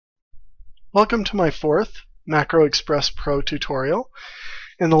Welcome to my fourth Macro Express Pro tutorial.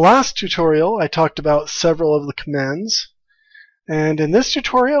 In the last tutorial I talked about several of the commands, and in this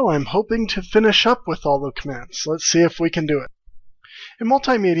tutorial I'm hoping to finish up with all the commands. Let's see if we can do it. In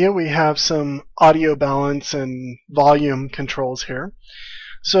multimedia we have some audio balance and volume controls here.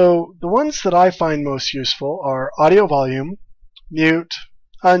 So the ones that I find most useful are audio volume, mute,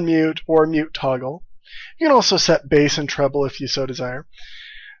 unmute, or mute toggle. You can also set bass and treble if you so desire.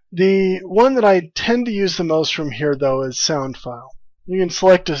 The one that I tend to use the most from here, though, is sound file. You can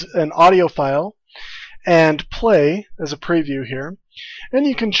select an audio file and play as a preview here, and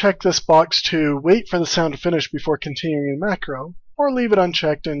you can check this box to wait for the sound to finish before continuing the macro, or leave it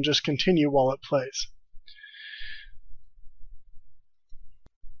unchecked and just continue while it plays.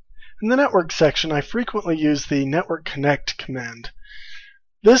 In the network section, I frequently use the network connect command.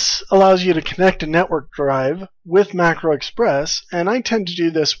 This allows you to connect a network drive with Macro Express, and I tend to do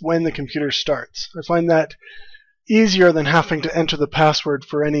this when the computer starts. I find that easier than having to enter the password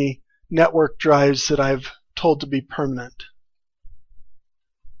for any network drives that I've told to be permanent.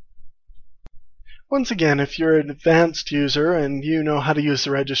 Once again, if you're an advanced user and you know how to use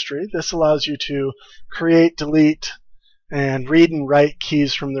the registry, this allows you to create, delete, and read and write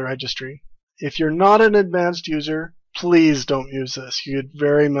keys from the registry. If you're not an advanced user, please don't use this. You could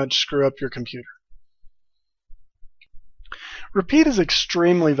very much screw up your computer. Repeat is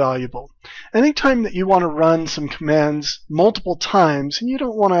extremely valuable. Anytime that you want to run some commands multiple times, and you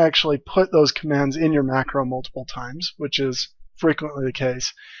don't want to actually put those commands in your macro multiple times, which is frequently the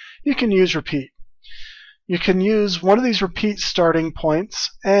case, you can use repeat. You can use one of these repeat starting points,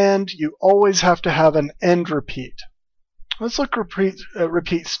 and you always have to have an end repeat. Let's look at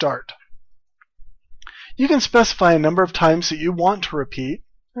repeat start. You can specify a number of times that you want to repeat.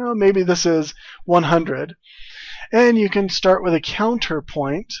 Maybe this is 100. And you can start with a counter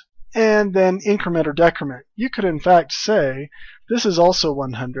point and then increment or decrement. You could in fact say this is also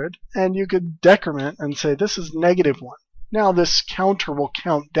 100, and you could decrement and say this is -1. Now this counter will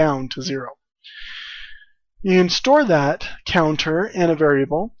count down to 0. You can store that counter in a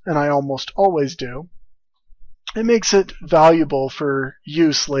variable, and I almost always do. It makes it valuable for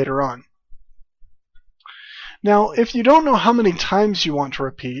use later on. Now, if you don't know how many times you want to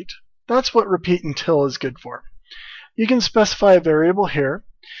repeat, that's what repeat until is good for. You can specify a variable here,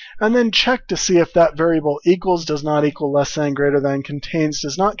 and then check to see if that variable equals, does not equal, less than, greater than, contains,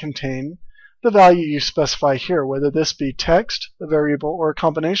 does not contain the value you specify here, whether this be text, a variable, or a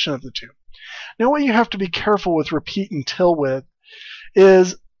combination of the two. Now, what you have to be careful with repeat until with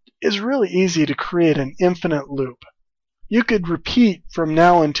is really easy to create an infinite loop. You could repeat from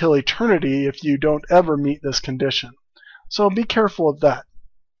now until eternity if you don't ever meet this condition. So be careful of that.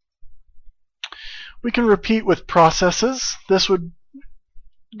 We can repeat with processes. This would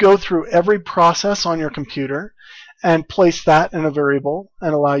go through every process on your computer and place that in a variable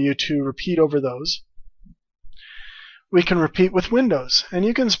and allow you to repeat over those. We can repeat with windows, and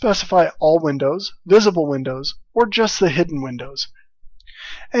you can specify all windows, visible windows, or just the hidden windows.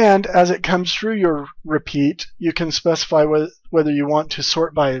 And as it comes through your repeat, you can specify whether you want to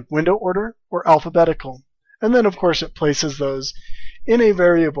sort by window order or alphabetical. And then, of course, it places those in a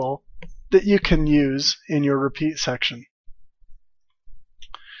variable that you can use in your repeat section.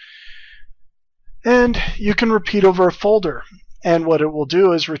 And you can repeat over a folder. And what it will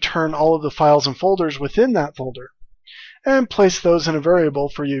do is return all of the files and folders within that folder and place those in a variable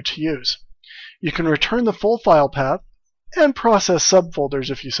for you to use. You can return the full file path and process subfolders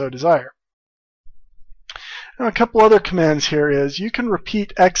if you so desire. Now, a couple other commands here is you can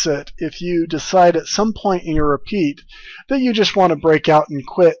repeat exit if you decide at some point in your repeat that you just want to break out and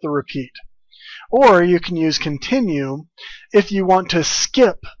quit the repeat. Or you can use continue if you want to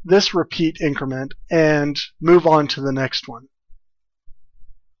skip this repeat increment and move on to the next one.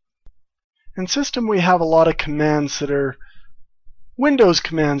 In system we have a lot of commands that are Windows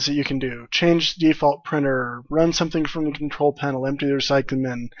commands that you can do. Change the default printer, run something from the control panel, empty the recycling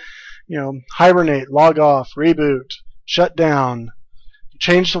bin, hibernate, log off, reboot, shut down,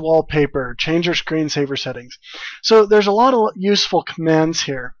 change the wallpaper, change your screensaver settings. So there's a lot of useful commands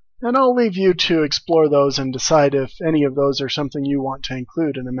here, and I'll leave you to explore those and decide if any of those are something you want to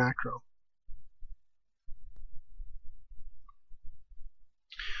include in a macro.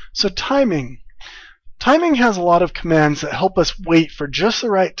 So timing. Timing has a lot of commands that help us wait for just the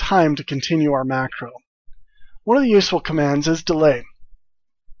right time to continue our macro. One of the useful commands is delay.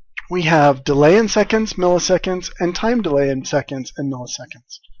 We have delay in seconds, milliseconds, and time delay in seconds and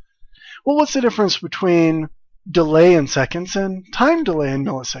milliseconds. Well, what's the difference between delay in seconds and time delay in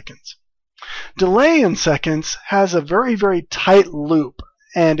milliseconds? Delay in seconds has a very, very tight loop,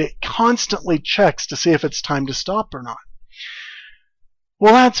 and it constantly checks to see if it's time to stop or not.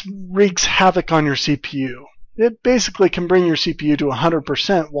 Well, that wreaks havoc on your CPU. It basically can bring your CPU to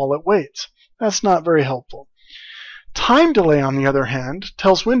 100% while it waits. That's not very helpful. Time delay, on the other hand,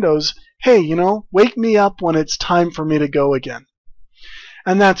 tells Windows, hey, wake me up when it's time for me to go again.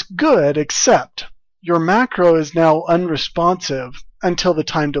 And that's good, except your macro is now unresponsive until the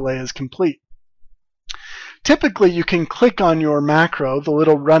time delay is complete. Typically, you can click on your macro, the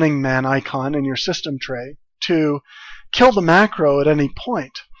little running man icon in your system tray, to kill the macro at any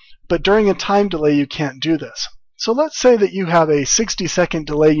point. But during a time delay, you can't do this. So let's say that you have a 60-second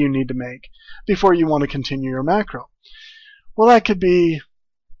delay you need to make before you want to continue your macro. Well, that could be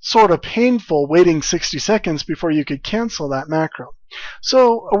sort of painful, waiting 60 seconds before you could cancel that macro.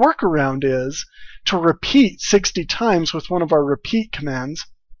 So a workaround is to repeat 60 times with one of our repeat commands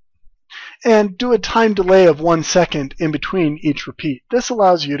and do a time delay of 1 second in between each repeat. This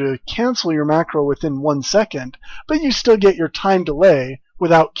allows you to cancel your macro within 1 second, but you still get your time delay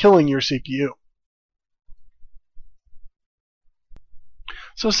without killing your CPU.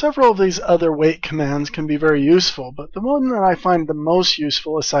 So several of these other wait commands can be very useful, but the one that I find the most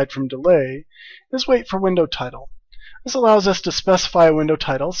useful aside from delay is wait for window title. This allows us to specify a window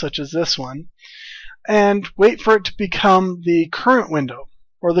title, such as this one, and wait for it to become the current window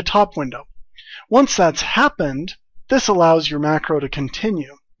or the top window. Once that's happened, this allows your macro to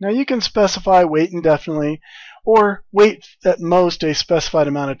continue. Now you can specify wait indefinitely or wait at most a specified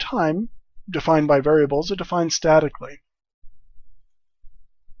amount of time, defined by variables or defined statically.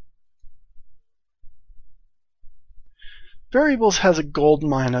 Variables has a gold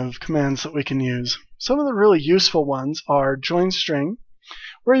mine of commands that we can use. Some of the really useful ones are join string,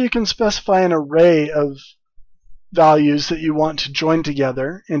 where you can specify an array of values that you want to join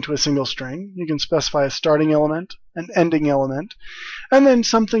together into a single string. You can specify a starting element, an ending element, and then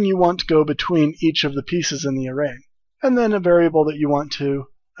something you want to go between each of the pieces in the array, and then a variable that you want to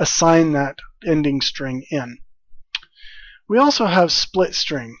assign that ending string in. We also have split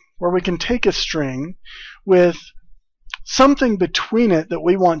string, where we can take a string with something between it that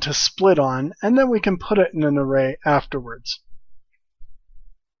we want to split on, and then we can put it in an array afterwards.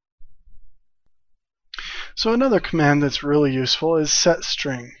 So another command that's really useful is set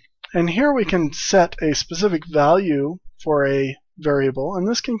string. And here we can set a specific value for a variable, and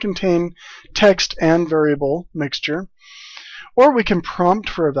this can contain text and variable mixture, or we can prompt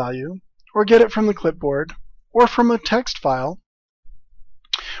for a value, or get it from the clipboard, or from a text file,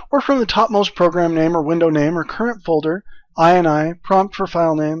 or from the topmost program name or window name or current folder, INI, prompt for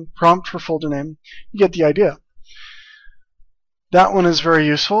file name, prompt for folder name. You get the idea. That one is very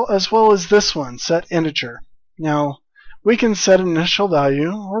useful, as well as this one, set integer. Now, we can set an initial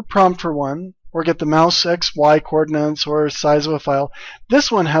value, or prompt for one, or get the mouse x, y coordinates, or size of a file.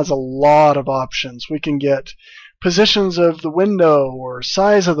 This one has a lot of options. We can get positions of the window, or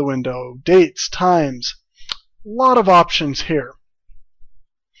size of the window, dates, times. A lot of options here.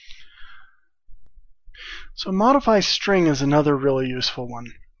 So modify string is another really useful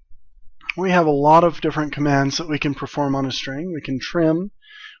one. We have a lot of different commands that we can perform on a string. We can trim,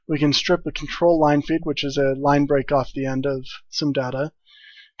 we can strip a control line feed, which is a line break off the end of some data,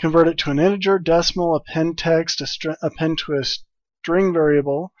 convert it to an integer, decimal, append text, append to a string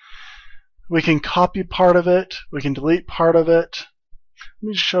variable. We can copy part of it, we can delete part of it. Let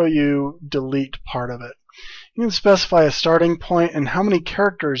me show you delete part of it. You can specify a starting point and how many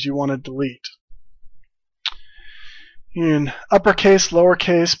characters you want to delete. In uppercase,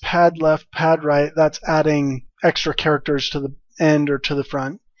 lowercase, pad left, pad right, that's adding extra characters to the end or to the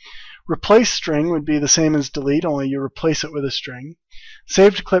front. Replace string would be the same as delete, only you replace it with a string.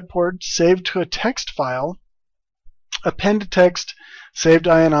 Save to clipboard, save to a text file, append to text, save to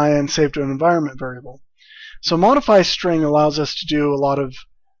INI, and save to an environment variable. So modify string allows us to do a lot of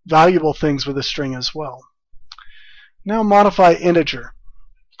valuable things with a string as well. Now modify integer.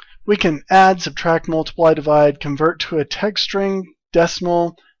 We can add, subtract, multiply, divide, convert to a text string,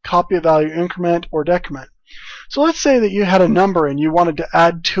 decimal, copy a value, increment, or decrement. So let's say that you had a number and you wanted to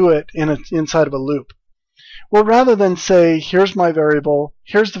add to it inside of a loop. Well, rather than say, here's my variable,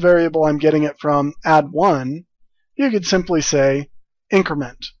 here's the variable I'm getting it from, add 1, you could simply say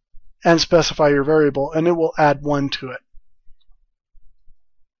increment and specify your variable, and it will add 1 to it.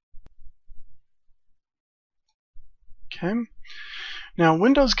 Okay. Now,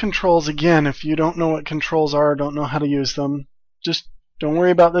 Windows controls, again, if you don't know what controls are, don't know how to use them, just don't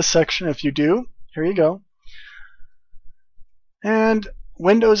worry about this section. If you do, here you go. And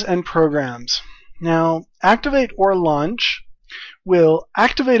Windows and programs. Now, activate or launch will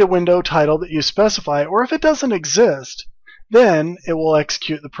activate a window title that you specify, or if it doesn't exist, Then it will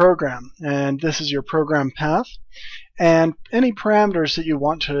execute the program, and this is your program path and any parameters that you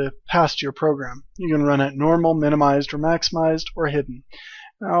want to pass to your program. You can run it normal, minimized, or maximized, or hidden.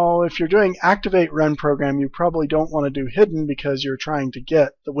 Now, if you're doing activate run program, you probably don't want to do hidden because you're trying to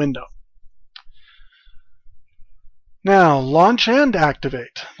get the window. Now, launch and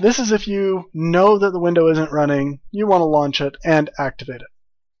activate. This is if you know that the window isn't running, you want to launch it and activate it.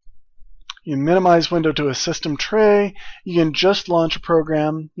 You minimize window to a system tray. You can just launch a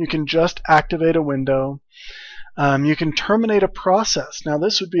program. You can just activate a window. You can terminate a process. Now,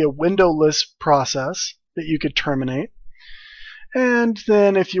 this would be a windowless process that you could terminate. And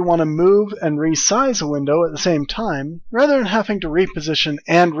then if you want to move and resize a window at the same time, rather than having to reposition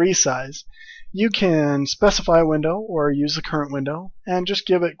and resize, you can specify a window or use the current window and just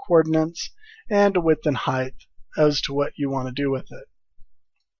give it coordinates and a width and height as to what you want to do with it.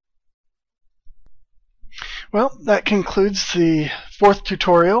 Well, that concludes the 4th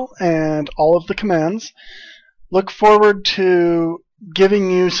tutorial and all of the commands. Look forward to giving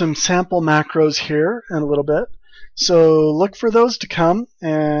you some sample macros here in a little bit. So look for those to come,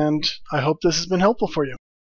 and I hope this has been helpful for you.